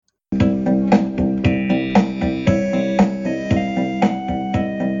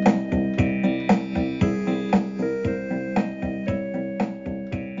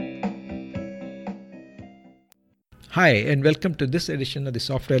Hi, and welcome to this edition of the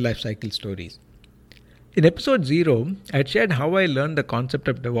Software Lifecycle Stories. In episode 0, I had shared how I learned the concept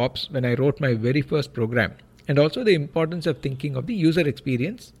of DevOps when I wrote my very first program, and also the importance of thinking of the user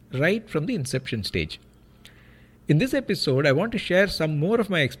experience right from the inception stage. In this episode, I want to share some more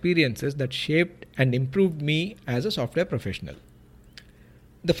of my experiences that shaped and improved me as a software professional.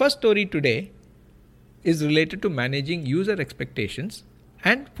 The first story today is related to managing user expectations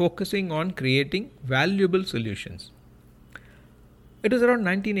and focusing on creating valuable solutions. It was around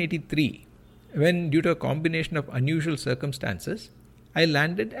 1983 when, due to a combination of unusual circumstances, I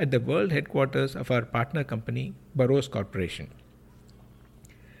landed at the world headquarters of our partner company, Burroughs Corporation.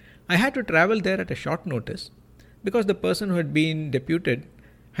 I had to travel there at a short notice because the person who had been deputed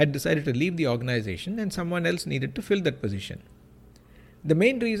had decided to leave the organization and someone else needed to fill that position. The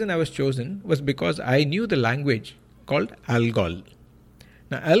main reason I was chosen was because I knew the language called ALGOL.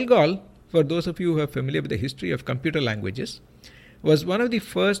 Now, ALGOL, for those of you who are familiar with the history of computer languages, was one of the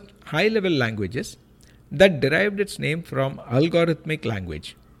first high-level languages that derived its name from algorithmic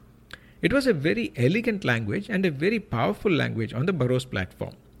language. It was a very elegant language and a very powerful language on the Burroughs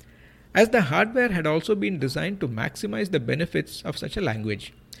platform, as the hardware had also been designed to maximize the benefits of such a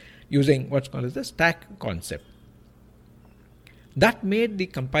language, using what's called as the stack concept. That made the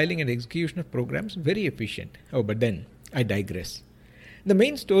compiling and execution of programs very efficient. But then I digress. The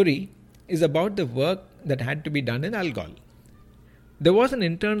main story is about the work that had to be done in ALGOL. There was an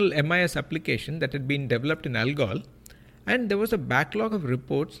internal MIS application that had been developed in ALGOL, and there was a backlog of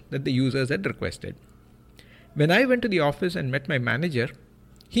reports that the users had requested. When I went to the office and met my manager,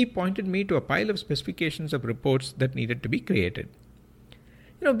 he pointed me to a pile of specifications of reports that needed to be created.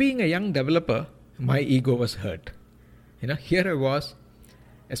 Being a young developer, my ego was hurt. Here I was,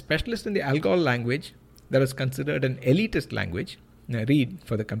 a specialist in the ALGOL language that was considered an elitist language, read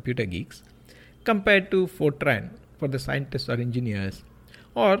for the computer geeks, compared to Fortran for the scientists or engineers,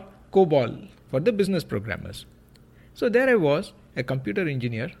 or COBOL for the business programmers. So there I was, a computer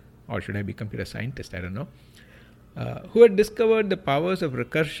engineer, or should I be computer scientist, I don't know, who had discovered the powers of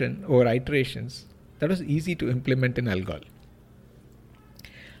recursion over iterations that was easy to implement in ALGOL.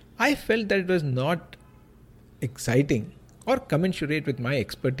 I felt that it was not exciting or commensurate with my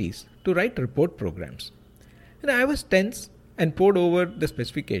expertise to write report programs. I was tense and pored over the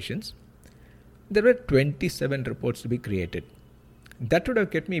specifications. There were 27 reports to be created. That would have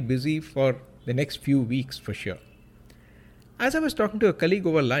kept me busy for the next few weeks for sure. As I was talking to a colleague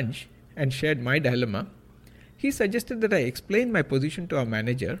over lunch and shared my dilemma, he suggested that I explain my position to our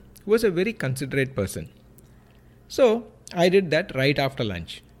manager, who was a very considerate person. So I did that right after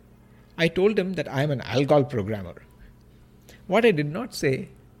lunch. I told him that I am an ALGOL programmer. What I did not say,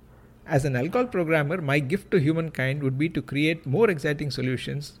 as an ALGOL programmer, my gift to humankind would be to create more exciting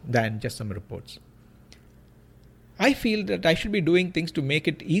solutions than just some reports. I feel that I should be doing things to make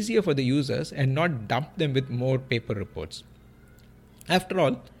it easier for the users and not dump them with more paper reports. After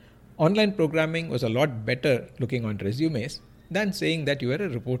all, online programming was a lot better looking on resumes than saying that you were a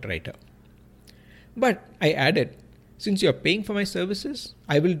report writer. But I added, since you are paying for my services,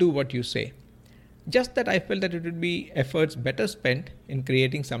 I will do what you say. Just that I felt that it would be efforts better spent in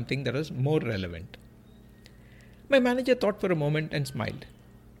creating something that was more relevant. My manager thought for a moment and smiled.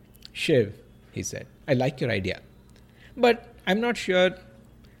 Shiv, he said, I like your idea. But I'm not sure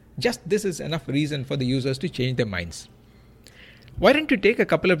just this is enough reason for the users to change their minds. Why don't you take a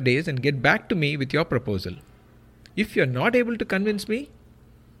couple of days and get back to me with your proposal? If you're not able to convince me,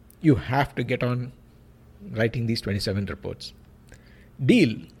 you have to get on writing these 27 reports.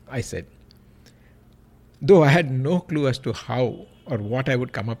 Deal, I said, though I had no clue as to how or what I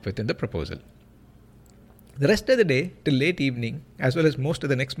would come up with in the proposal. The rest of the day till late evening, as well as most of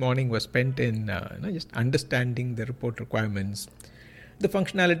the next morning, was spent in just understanding the report requirements, the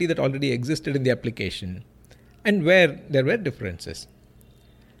functionality that already existed in the application, and where there were differences.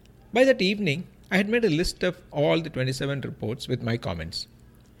 By that evening, I had made a list of all the 27 reports with my comments.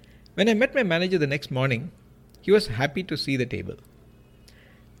 When I met my manager the next morning, he was happy to see the table.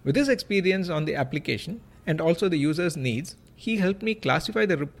 With his experience on the application and also the user's needs, he helped me classify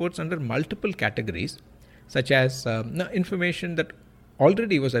the reports under multiple categories, such as information that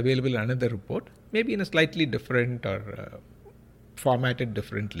already was available in another report, maybe in a slightly different or formatted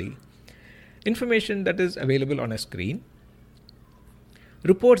differently, information that is available on a screen,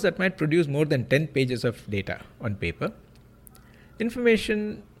 reports that might produce more than 10 pages of data on paper,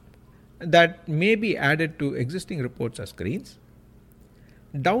 information that may be added to existing reports or screens,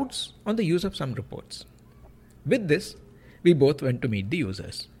 doubts on the use of some reports. With this, we both went to meet the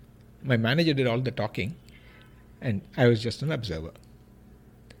users. My manager did all the talking, and I was just an observer.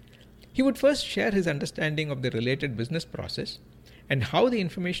 He would first share his understanding of the related business process and how the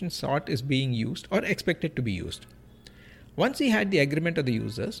information sought is being used or expected to be used. Once he had the agreement of the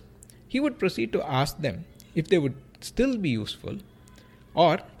users, he would proceed to ask them if they would still be useful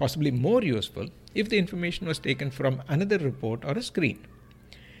or possibly more useful if the information was taken from another report or a screen.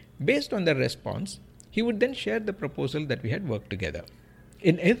 Based on their response, he would then share the proposal that we had worked together.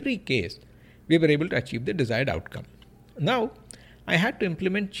 In every case, we were able to achieve the desired outcome. Now, I had to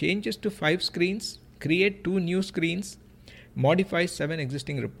implement changes to 5 screens, create 2 new screens, modify 7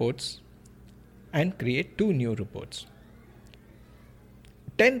 existing reports, and create 2 new reports.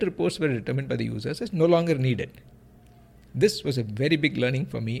 10 reports were determined by the users as no longer needed. This was a very big learning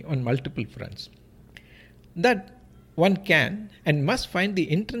for me on multiple fronts. That one can and must find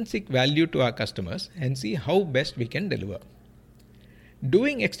the intrinsic value to our customers and see how best we can deliver.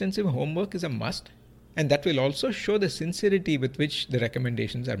 Doing extensive homework is a must, and that will also show the sincerity with which the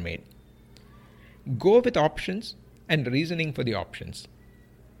recommendations are made. Go with options and reasoning for the options.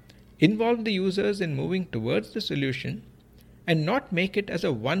 Involve the users in moving towards the solution and not make it as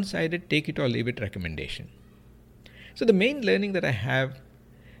a one-sided take it or leave it recommendation. So the main learning that I have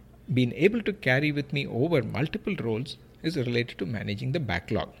been able to carry with me over multiple roles is related to managing the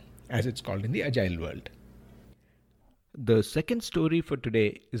backlog, as it's called in the agile world. The second story for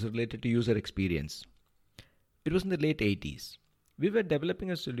today is related to user experience. It was in the late 80s. We were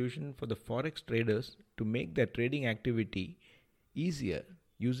developing a solution for the forex traders to make their trading activity easier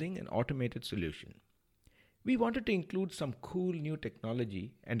using an automated solution. We wanted to include some cool new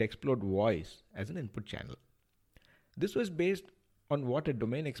technology and explored voice as an input channel. This was based on what a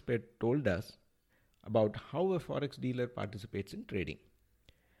domain expert told us about how a forex dealer participates in trading.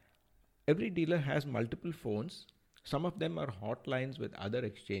 Every dealer has multiple phones. Some of them are hotlines with other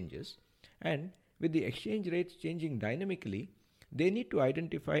exchanges, and with the exchange rates changing dynamically, they need to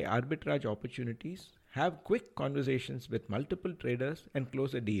identify arbitrage opportunities, have quick conversations with multiple traders, and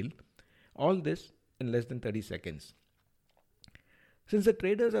close a deal. All this in less than 30 seconds. Since the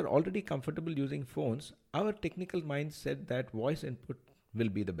traders are already comfortable using phones, our technical minds said that voice input will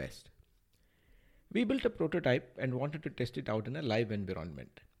be the best. We built a prototype and wanted to test it out in a live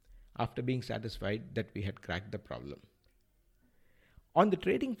environment after being satisfied that we had cracked the problem. On the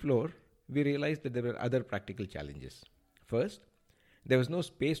trading floor, we realized that there were other practical challenges. First, there was no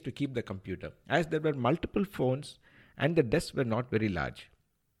space to keep the computer, as there were multiple phones and the desks were not very large.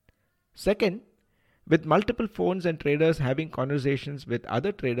 Second, with multiple phones and traders having conversations with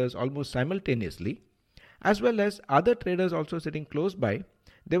other traders almost simultaneously, as well as other traders also sitting close by,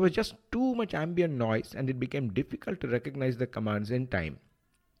 there was just too much ambient noise and it became difficult to recognize the commands in time.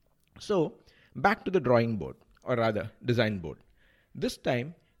 So, back to the drawing board, or rather, design board. This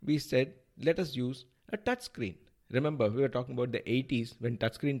time, we said, let us use a touch screen. Remember, we were talking about the 80s when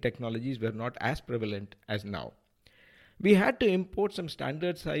touchscreen technologies were not as prevalent as now. We had to import some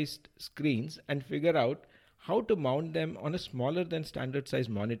standard sized screens and figure out how to mount them on a smaller than standard size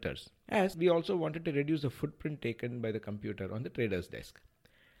monitors, as we also wanted to reduce the footprint taken by the computer on the trader's desk.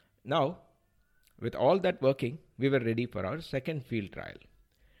 Now, with all that working, we were ready for our second field trial.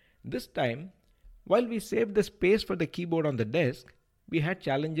 This time, while we saved the space for the keyboard on the desk, we had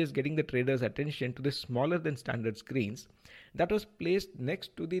challenges getting the trader's attention to the smaller than standard screens that was placed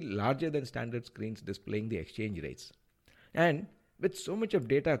next to the larger than standard screens displaying the exchange rates. And with so much of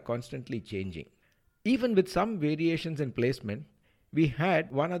data constantly changing, even with some variations in placement, we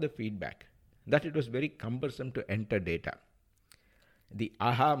had one other feedback, that it was very cumbersome to enter data. The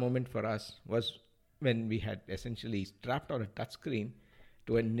aha moment for us was when we had essentially strapped on a touchscreen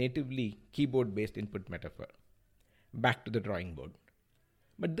to a natively keyboard-based input metaphor. Back to the drawing board.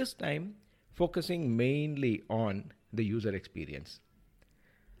 But this time, focusing mainly on the user experience.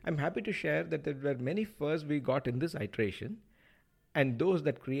 I'm happy to share that there were many firsts we got in this iteration and those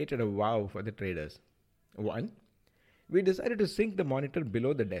that created a wow for the traders. One, we decided to sink the monitor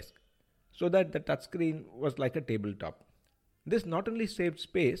below the desk so that the touchscreen was like a tabletop. This not only saved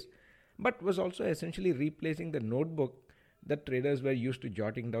space, but was also essentially replacing the notebook that traders were used to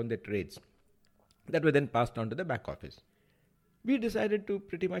jotting down their trades that were then passed on to the back office. We decided to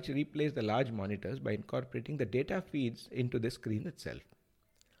pretty much replace the large monitors by incorporating the data feeds into the screen itself.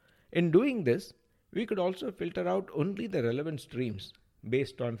 In doing this, we could also filter out only the relevant streams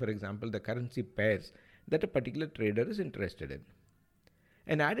based on, for example, the currency pairs that a particular trader is interested in.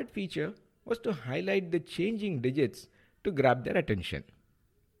 An added feature was to highlight the changing digits to grab their attention.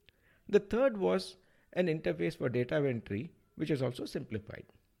 The third was an interface for data entry, which is also simplified.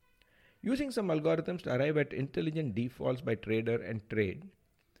 Using some algorithms to arrive at intelligent defaults by trader and trade.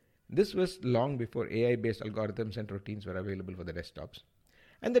 This was long before AI-based algorithms and routines were available for the desktops.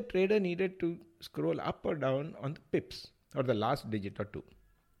 and the trader needed to scroll up or down on the pips or the last digit or two.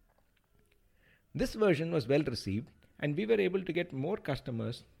 This version was well received, and we were able to get more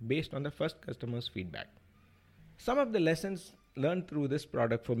customers based on the first customer's feedback. Some of the lessons learned through this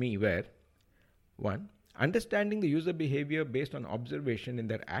product for me were: 1. Understanding the user behavior based on observation in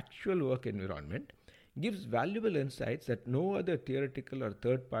their actual work environment gives valuable insights that no other theoretical or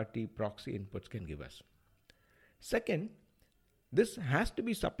third-party proxy inputs can give us. Second, this has to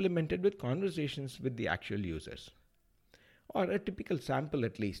be supplemented with conversations with the actual users, or a typical sample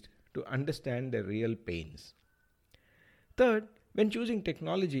at least, to understand their real pains. Third, when choosing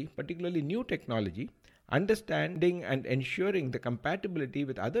technology, particularly new technology, understanding and ensuring the compatibility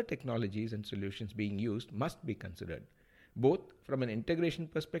with other technologies and solutions being used must be considered, both from an integration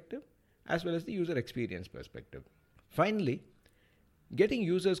perspective as well as the user experience perspective. Finally, getting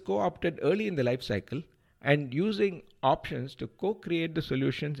users co-opted early in the life cycle and using options to co-create the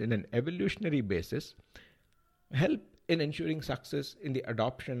solutions in an evolutionary basis help in ensuring success in the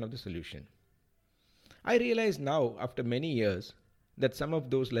adoption of the solution. I realize now, after many years, that some of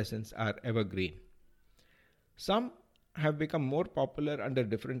those lessons are evergreen. Some have become more popular under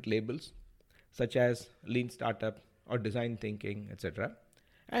different labels, such as lean startup or design thinking, etc.,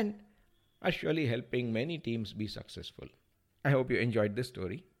 and are surely helping many teams be successful. I hope you enjoyed this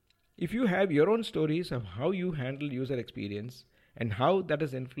story. If you have your own stories of how you handle user experience and how that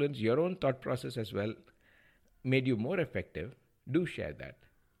has influenced your own thought process as well, made you more effective, do share that.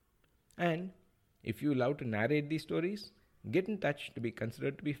 And if you love to narrate these stories, get in touch to be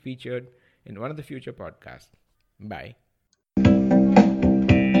considered to be featured in one of the future podcasts. Bye.